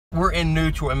We're in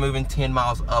neutral and moving 10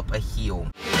 miles up a hill.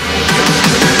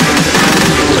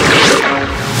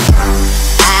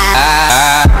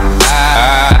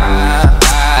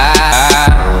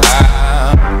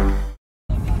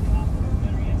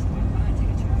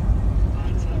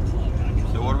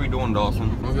 So what are we doing,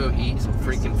 Dawson? We're gonna go eat some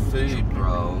freaking food,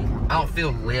 bro. I don't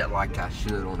feel lit like I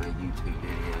should on a YouTube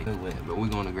video. Lit, but we're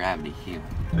going to Gravity Hill.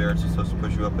 Spirits are supposed to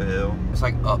push you up a hill. It's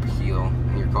like uphill,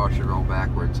 and your car should roll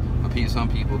backwards. But some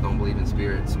people don't believe in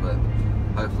spirits, but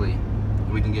hopefully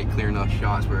we can get clear enough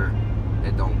shots where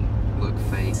it don't look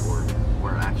fake or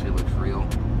where it actually looks real.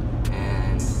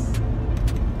 And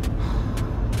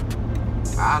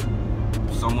I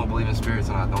somewhat believe in spirits,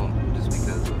 and I don't, just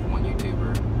because of one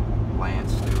YouTuber,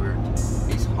 Lance Stewart.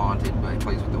 He's haunted, but he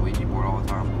plays with the Ouija board all the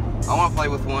time. I want to play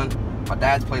with one. My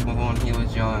dad's played with one when he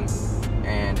was young,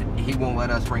 and he won't let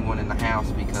us bring one in the house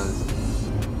because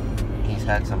he's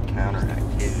had some counter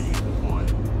activities with one.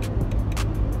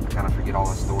 I kind of forget all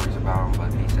the stories about him,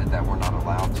 but he said that we're not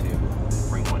allowed to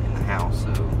bring one in the house.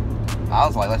 So I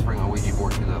was like, let's bring a Ouija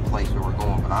board to the place where we're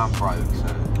going, but I'm broke,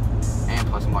 so. And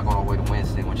plus I'm like going all the way to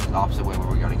Winston, which is the opposite way where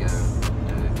we're going to go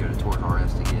to Toys R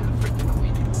Us to get a freaking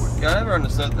Ouija board. Yeah, I never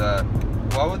understood that.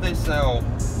 Why would they sell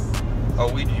a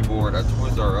Ouija board at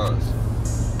Toys R Us?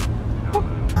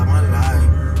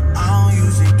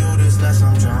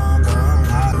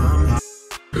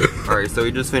 Alright, so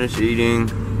we just finished eating.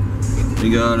 We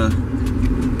got a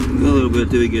little bit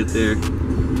till we get there.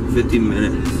 50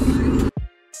 minutes.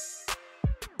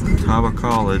 Top of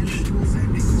college.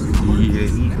 Yeah.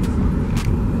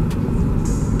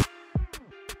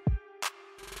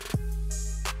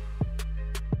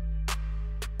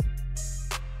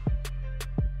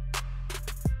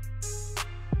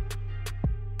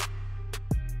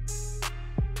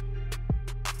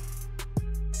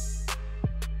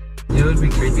 You know what would be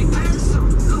creepy?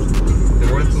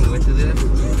 What if we went to this,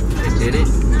 and did it,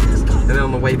 and then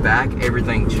on the way back,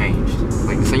 everything changed.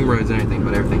 Like the same roads and everything,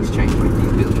 but everything's changed. Like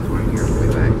these buildings right here on the way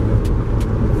back.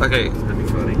 Okay. That'd be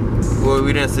funny. Well,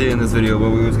 we didn't see it in this video, but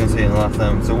we was gonna see it in the last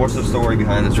time. So what's the story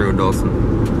behind this road, Dawson?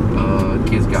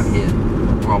 Kids got hit.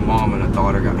 Well, a mom and a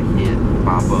daughter got hit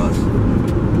by a bus.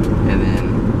 And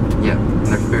then, yeah, and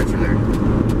their spirits are there.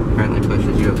 Apparently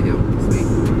pushes you up the hill. Sweet.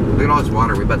 Look at all this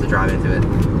water, we're about to drive into it.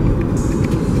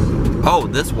 Oh,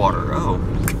 this water, oh.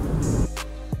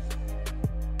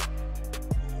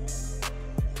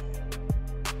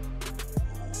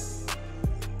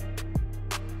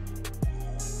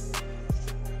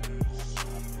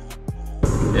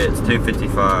 It's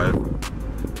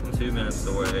 2:55. 2 minutes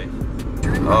away.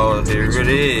 Oh, here it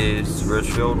is.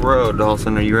 Richfield Road.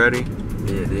 Dawson, are you ready?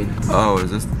 Yeah, dude. Oh,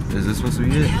 is this supposed to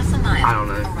be it? I don't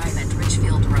know. Arrive at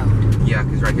Richfield Road. Yeah,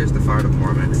 because right here's the fire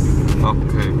department.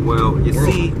 Okay, well, you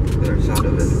see, the other side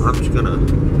of it. I'm just gonna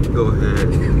go ahead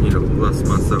and, bless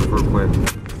myself real quick.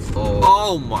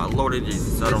 Oh my Lord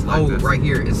Jesus, I don't like this. Right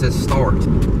here, it says start.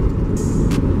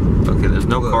 Okay, there's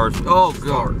no cars. Oh,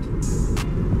 God.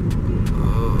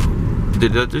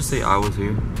 Did that just say I was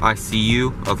here? I see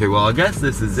you? Okay, well, I guess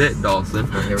this is it, Dawson.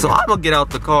 So I'm gonna get out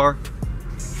the car.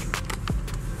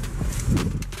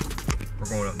 We're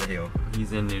going up the hill.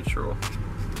 He's in neutral.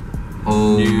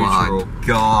 Oh my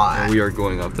God. And we are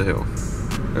going up the hill.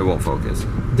 It won't focus.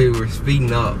 Dude, we're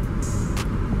speeding up.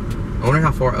 I wonder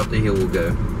how far up the hill we'll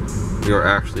go. We are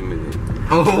actually moving.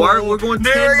 Oh, why are we going 10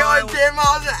 dude, we're miles? going 10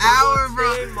 miles an hour,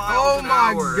 bro. Oh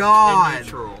my God. In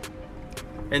neutral.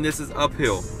 And this is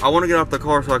uphill. I want to get off the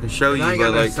car so I can show you, I ain't but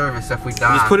got no like, service if we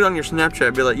die. just put it on your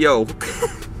Snapchat. Be like, yo.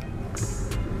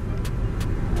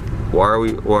 Why are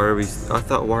we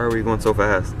going so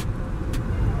fast?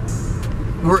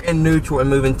 We're in neutral and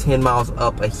moving 10 miles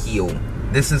up a hill.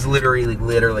 This is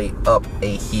literally up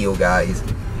a hill, guys.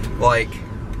 Like,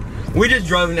 we just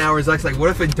drove an hour. It's like, what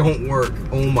if it don't work?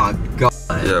 Oh my God.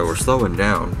 Yeah, we're slowing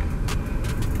down.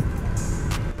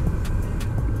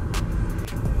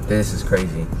 This is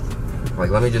crazy. Like,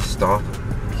 let me just stop.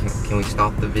 Can we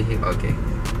stop the vehicle? Okay.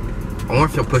 I wonder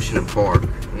if they'll push it in park. I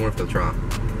wonder if they'll try.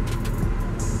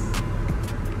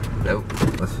 Nope.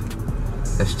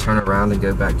 Let's turn around and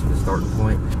go back to the starting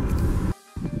point.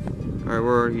 Alright,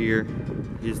 we're here.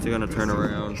 He's still gonna turn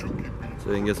around so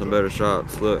we can get some better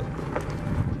shots. Look.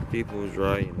 People's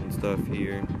writing and stuff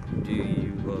here. Do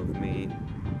you love me?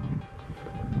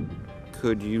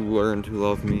 Could you learn to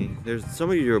love me? There's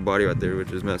somebody to your body right there,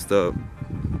 which is messed up.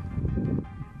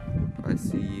 I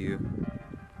see you.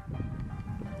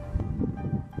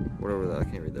 Whatever that, I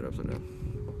can't read that upside down.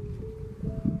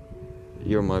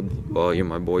 You're my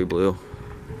boy Blue.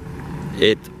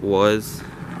 It was.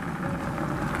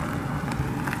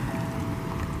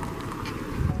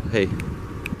 Hey.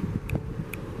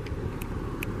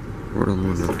 What a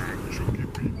minute.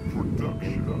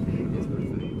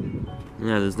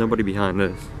 Yeah, there's nobody behind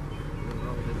us.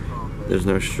 There's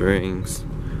no strings,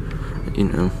 you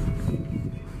know.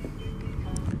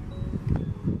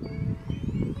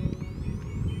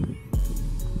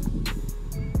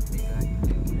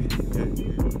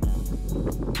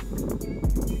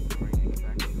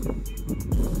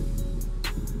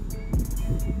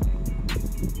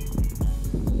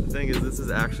 The thing is, this is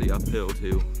actually uphill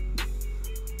too.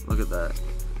 Look at that.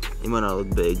 It might not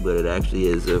look big, but it actually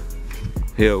is a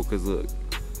hill, because look,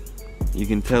 you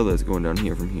can tell that it's going down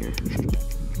here from here.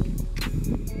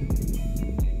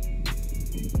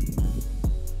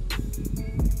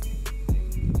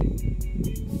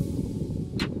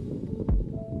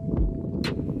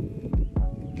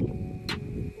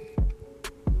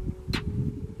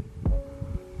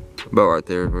 About right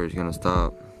there is where he's gonna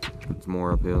stop. It's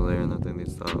more uphill there, and I think they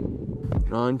stop.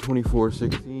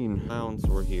 9:24:16 pounds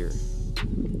we're here.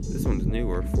 This one's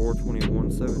newer,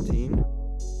 4:21:17.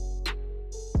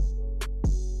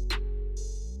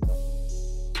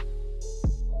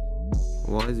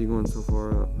 Why is he going so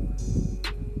far up?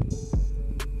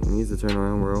 He needs to turn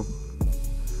around, bro.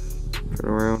 Turn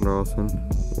around, Dawson.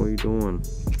 What are you doing?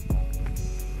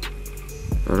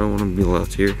 I don't want to be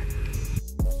left here.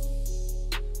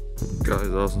 Guys,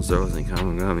 Dawson still hasn't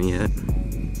come and got me yet.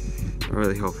 I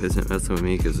really hope he isn't messing with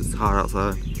me because it's hot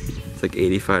outside. It's like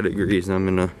 85 degrees and I'm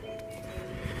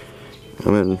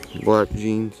in black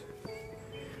jeans,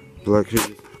 black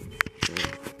shoes,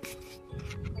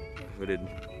 hooded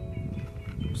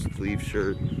sleeve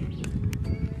shirt.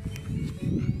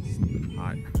 It's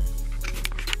hot.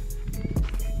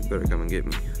 You better come and get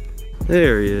me.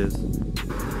 There he is.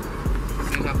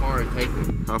 See how far it takes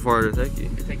me. How far did it take you?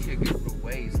 It takes you a good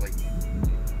ways, like,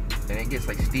 and it gets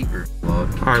like steeper.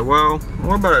 Alright, well,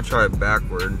 we're about to try it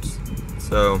backwards.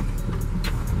 So,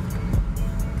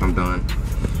 I'm done.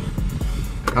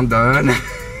 I'm done.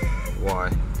 Why?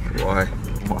 Why?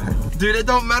 Why? Dude, it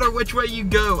don't matter which way you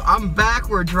go. I'm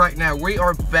backwards right now. We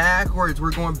are backwards.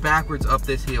 We're going backwards up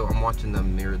this hill. I'm watching the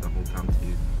mirror the whole time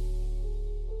too.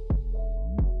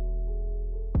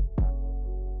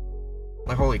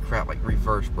 Like, holy crap, like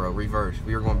reverse, bro, reverse.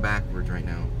 We are going backwards right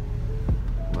now.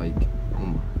 Like, oh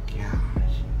my gosh.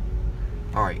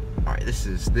 Alright,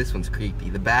 this one's creepy.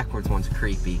 The backwards one's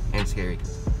creepy and scary.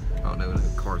 I don't know when the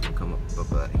cars will come up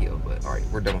that hill, but alright,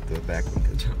 we're done with the back one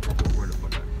because we're the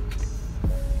fuck out.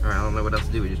 Alright, I don't know what else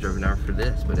to do. We just drove an hour for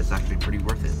this, but it's actually pretty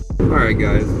worth it. Alright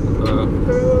guys,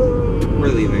 we're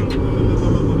leaving.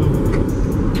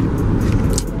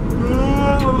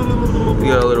 We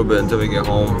got a little bit until we get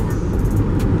home.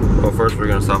 Well, first we're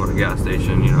gonna stop at a gas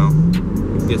station, you know,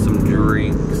 get some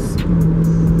drinks.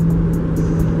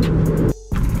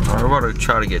 Alright, we're about to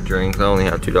try to get drinks. I only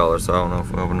have $2, so I don't know if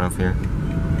we have enough here.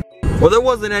 Well, there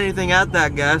wasn't anything at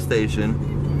that gas station,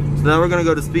 so now we're gonna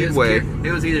go to Speedway.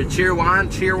 It was either cheer wine,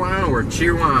 or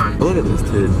cheer wine. Look at this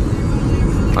kid.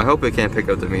 I hope it can't pick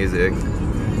up the music.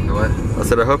 What? I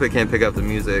said I hope it can't pick up the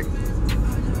music.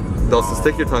 Dawson,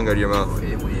 stick your tongue out of your mouth.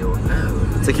 It will.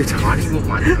 No. Stick your tongue. Why do you want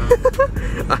my tongue?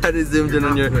 I had it zoomed in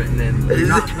on your. You're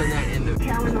not putting that in the.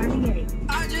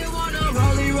 I just wanna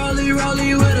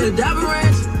rollie with a dabber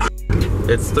ranch.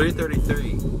 It's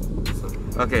 3:33.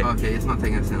 Okay. Okay, it's not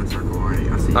taking us in a circle already.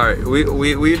 I see. Alright,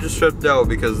 we just tripped out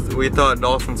because we thought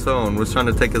Dawson's phone was trying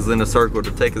to take us in a circle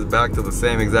to take us back to the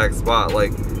same exact spot,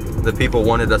 like the people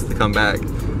wanted us to come back.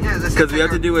 Yeah, because we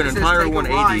have to do an entire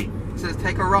 180. It says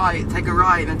take a right, and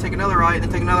then take another right, and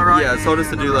then take another right. Yeah, it told us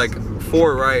to do like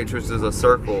 4 rights, which is a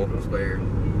circle. Square.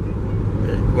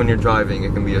 When you're driving,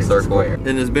 it can be a circle. And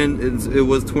it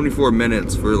was 24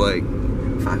 minutes for like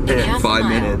 5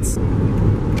 minutes.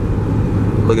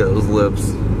 Look at those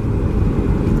lips.